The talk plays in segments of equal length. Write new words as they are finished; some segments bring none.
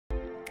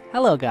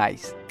Hello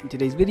guys, in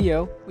today's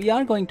video, we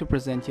are going to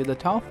present you the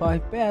top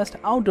 5 best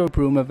outdoor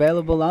broom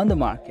available on the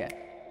market.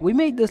 We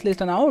made this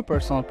list on our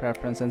personal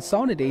preference and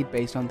sorted it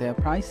based on their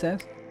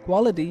prices,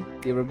 quality,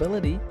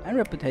 durability, and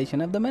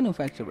reputation of the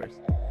manufacturers.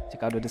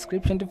 Check out the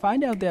description to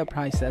find out their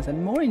prices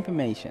and more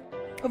information.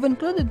 We've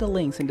included the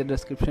links in the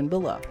description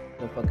below.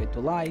 Don't forget to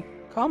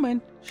like,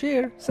 comment,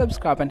 share,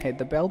 subscribe and hit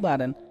the bell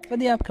button for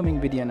the upcoming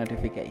video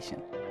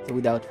notification. So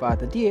without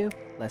further ado,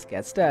 let's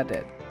get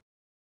started.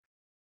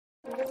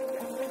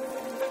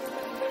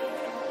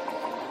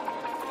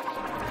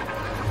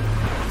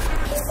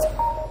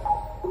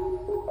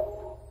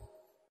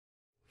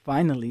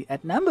 Finally,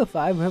 at number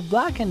 5 we have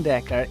Black &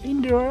 Decker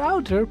Indoor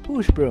Outdoor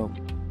Push Broom.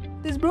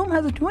 This broom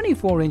has a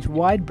 24-inch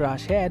wide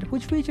brush head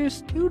which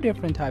features two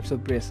different types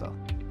of bristle.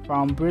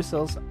 Firm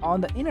bristles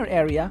on the inner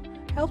area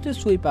help to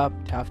sweep up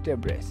tough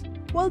debris,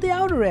 while the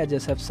outer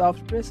edges have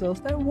soft bristles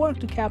that work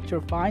to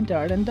capture fine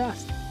dirt and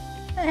dust.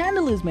 The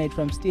handle is made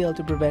from steel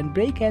to prevent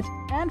breakage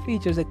and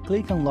features a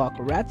click and lock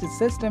ratchet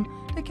system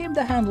to keep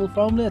the handle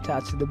firmly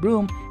attached to the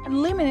broom and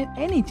eliminate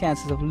any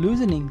chances of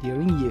loosening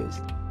during use.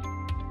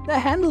 The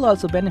handle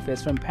also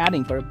benefits from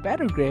padding for a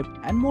better grip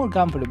and more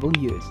comfortable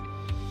use.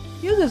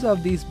 Users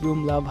of this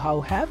broom love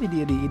how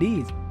heavy-duty it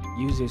is.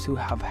 Users who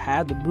have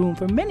had the broom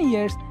for many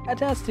years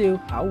attest to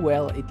how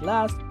well it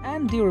lasts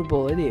and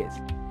durable it is.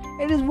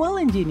 It is well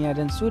engineered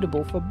and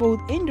suitable for both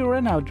indoor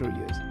and outdoor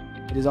use.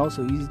 It is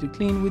also easy to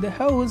clean with a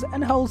hose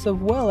and holds up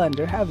well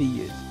under heavy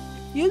use.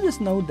 Users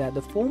note that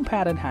the foam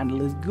padded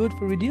handle is good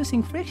for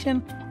reducing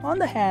friction on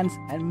the hands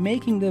and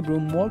making the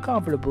broom more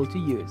comfortable to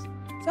use.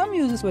 Some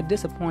users were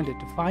disappointed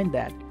to find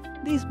that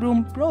this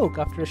broom broke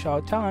after a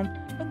short time,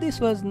 but this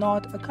was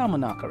not a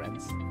common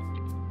occurrence.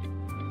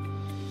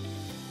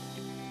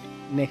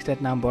 Next at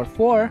number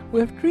 4, we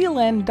have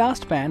TreeLen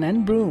Dustpan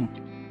and Broom.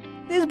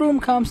 This broom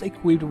comes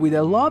equipped with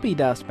a lobby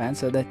dustpan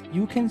so that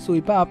you can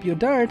sweep up your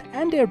dirt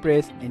and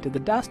debris into the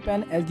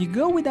dustpan as you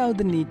go without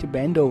the need to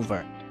bend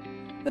over.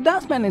 The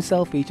dustpan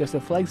itself features a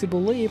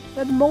flexible lip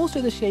that molds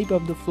to the shape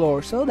of the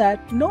floor so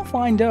that no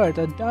fine dirt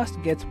or dust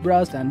gets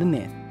brushed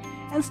underneath.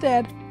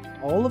 Instead,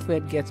 all of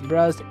it gets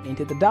brushed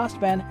into the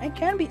dustpan and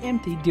can be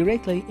emptied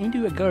directly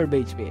into a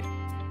garbage bin.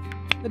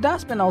 The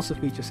dustpan also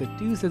features a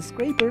two-sided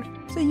scraper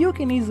so you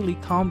can easily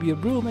comb your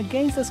broom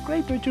against the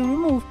scraper to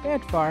remove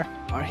pet fur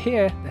or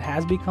hair that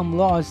has become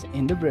lodged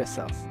in the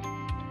bristles.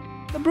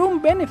 The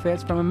broom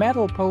benefits from a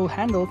metal pole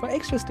handle for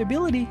extra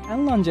stability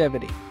and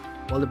longevity,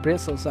 while the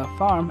bristles are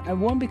firm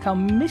and won't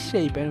become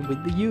misshapen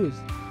with the use.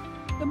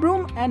 The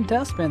broom and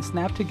dustpan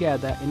snap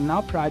together in an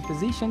upright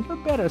position for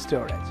better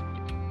storage.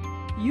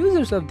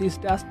 Users of this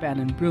dustpan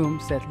and broom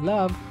said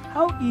love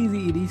how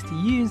easy it is to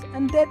use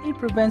and that it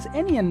prevents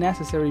any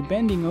unnecessary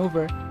bending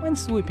over when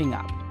sweeping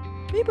up.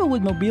 People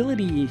with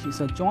mobility issues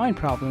or joint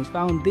problems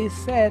found this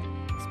set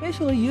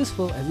especially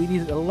useful as it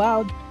is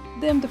allowed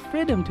them the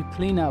freedom to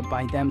clean up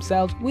by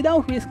themselves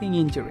without risking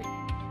injury.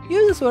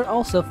 Users were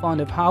also fond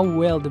of how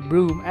well the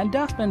broom and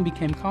dustpan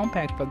became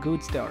compact for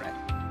good storage.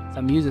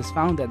 Some users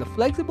found that the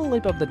flexible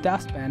lip of the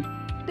dustpan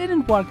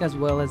didn't work as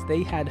well as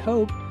they had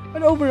hoped,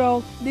 but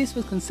overall, this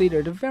was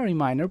considered a very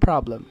minor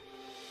problem.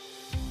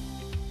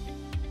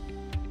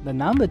 The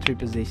number 3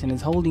 position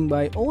is holding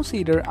by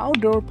O-Cedar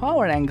Outdoor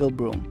Power Angle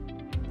Broom.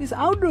 This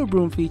outdoor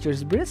broom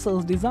features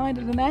bristles designed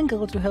at an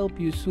angle to help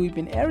you sweep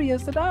in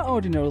areas that are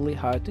ordinarily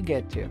hard to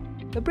get to.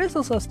 The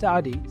bristles are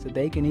sturdy, so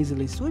they can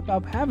easily sweep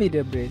up heavy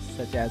debris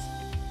such as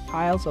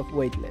piles of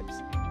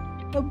weightlifts.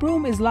 The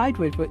broom is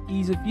lightweight for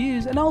ease of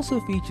use and also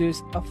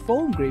features a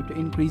foam grip to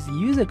increase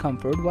user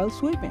comfort while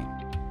sweeping.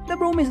 The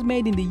broom is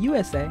made in the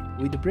USA,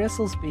 with the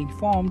bristles being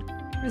formed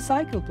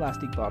recycled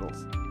plastic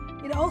bottles.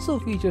 It also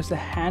features a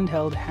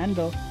handheld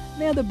handle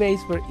near the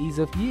base for ease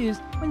of use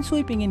when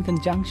sweeping in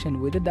conjunction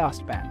with the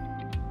dustpan.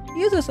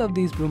 Users of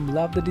this broom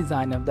love the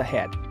design of the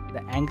head.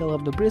 The angle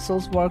of the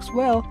bristles works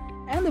well,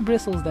 and the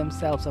bristles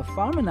themselves are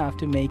firm enough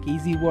to make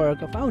easy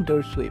work of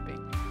outdoor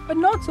sweeping, but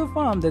not so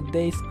firm that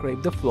they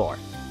scrape the floor.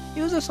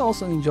 Users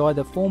also enjoy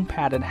the foam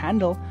padded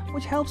handle,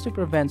 which helps to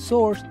prevent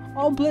sores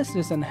or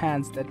blisters on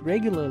hands that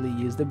regularly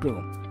use the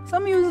broom.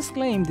 Some users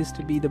claim this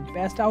to be the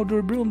best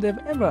outdoor broom they've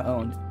ever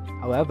owned.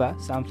 However,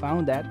 some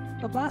found that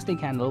the plastic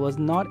handle was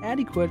not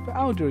adequate for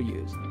outdoor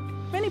use.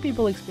 Many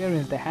people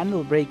experienced the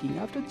handle breaking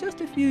after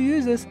just a few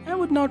uses and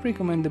would not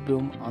recommend the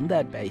broom on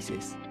that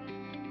basis.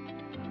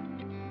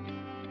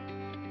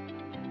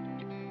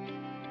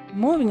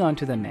 Moving on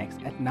to the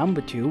next, at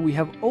number 2 we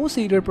have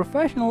O-Cedar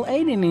Professional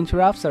 18-inch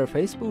rough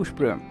surface push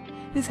broom.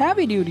 This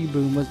heavy-duty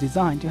broom was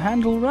designed to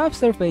handle rough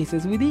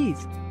surfaces with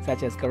ease,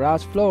 such as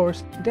garage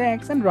floors,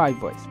 decks and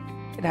driveways.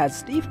 It has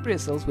stiff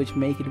bristles which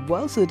make it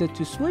well suited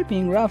to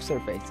sweeping rough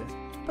surfaces,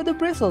 but the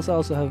bristles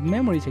also have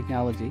memory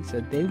technology so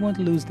they won't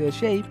lose their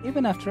shape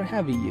even after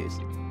heavy use.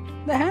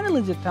 The handle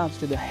is attached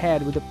to the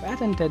head with a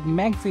patented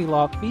maxi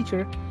lock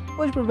feature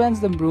which prevents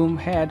the broom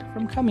head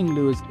from coming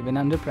loose even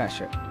under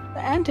pressure. The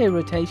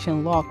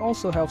anti-rotation lock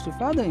also helps to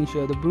further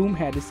ensure the broom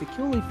head is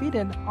securely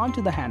fitted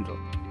onto the handle.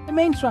 The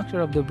main structure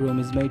of the broom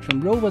is made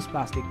from robust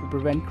plastic to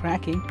prevent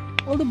cracking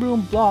while the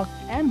broom block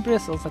and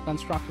bristles are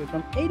constructed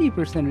from 80%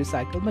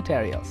 recycled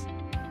materials.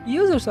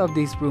 Users of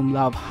this broom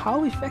love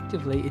how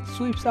effectively it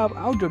sweeps up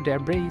outdoor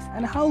debris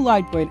and how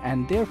lightweight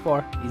and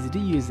therefore easy to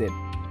use it.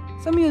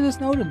 Some users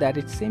noted that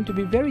it seemed to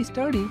be very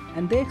sturdy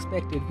and they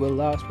expect it will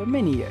last for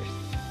many years.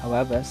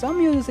 However,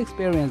 some users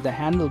experienced the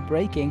handle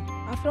breaking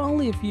after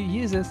only a few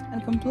uses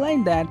and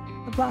complained that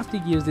the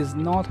plastic used is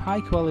not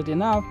high quality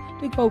enough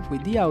to cope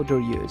with the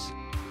outdoor use.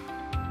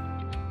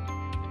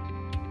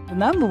 The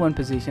number one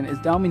position is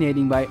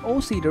dominating by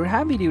O-Cedar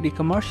heavy-duty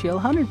commercial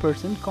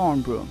 100%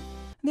 corn broom.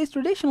 This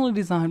traditionally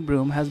designed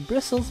broom has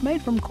bristles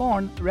made from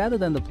corn rather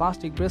than the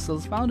plastic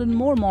bristles found in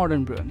more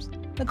modern brooms.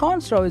 The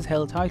corn straw is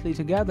held tightly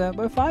together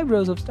by 5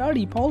 rows of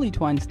sturdy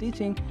poly-twine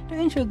stitching to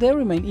ensure they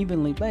remain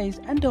evenly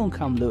placed and don't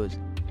come loose.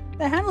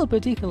 The handle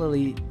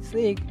particularly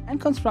thick and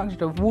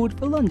constructed of wood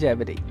for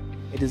longevity.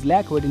 It is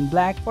lacquered in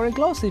black for a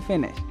glossy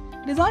finish.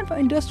 Designed for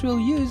industrial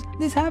use,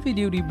 this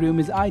heavy-duty broom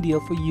is ideal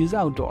for use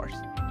outdoors.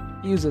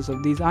 Users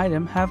of this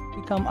item have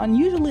become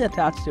unusually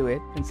attached to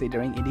it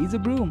considering it is a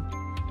broom.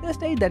 They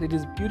state that it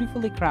is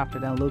beautifully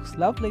crafted and looks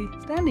lovely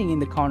standing in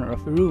the corner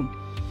of a room.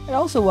 It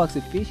also works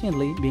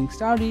efficiently, being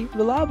sturdy,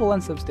 reliable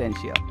and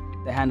substantial.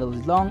 The handle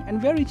is long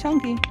and very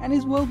chunky and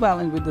is well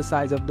balanced with the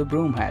size of the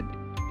broom head.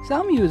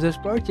 Some users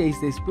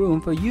purchased this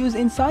broom for use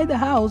inside the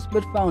house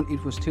but found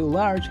it was too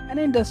large and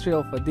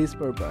industrial for this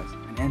purpose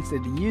and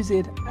instead used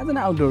it as an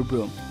outdoor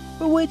broom,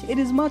 for which it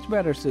is much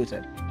better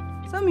suited.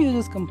 Some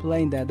users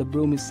complained that the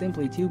broom is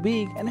simply too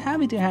big and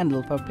heavy to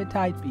handle for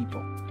petite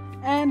people.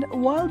 And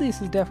while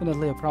this is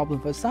definitely a problem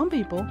for some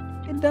people,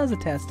 it does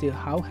attest to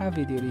how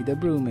heavy-duty the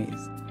broom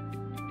is.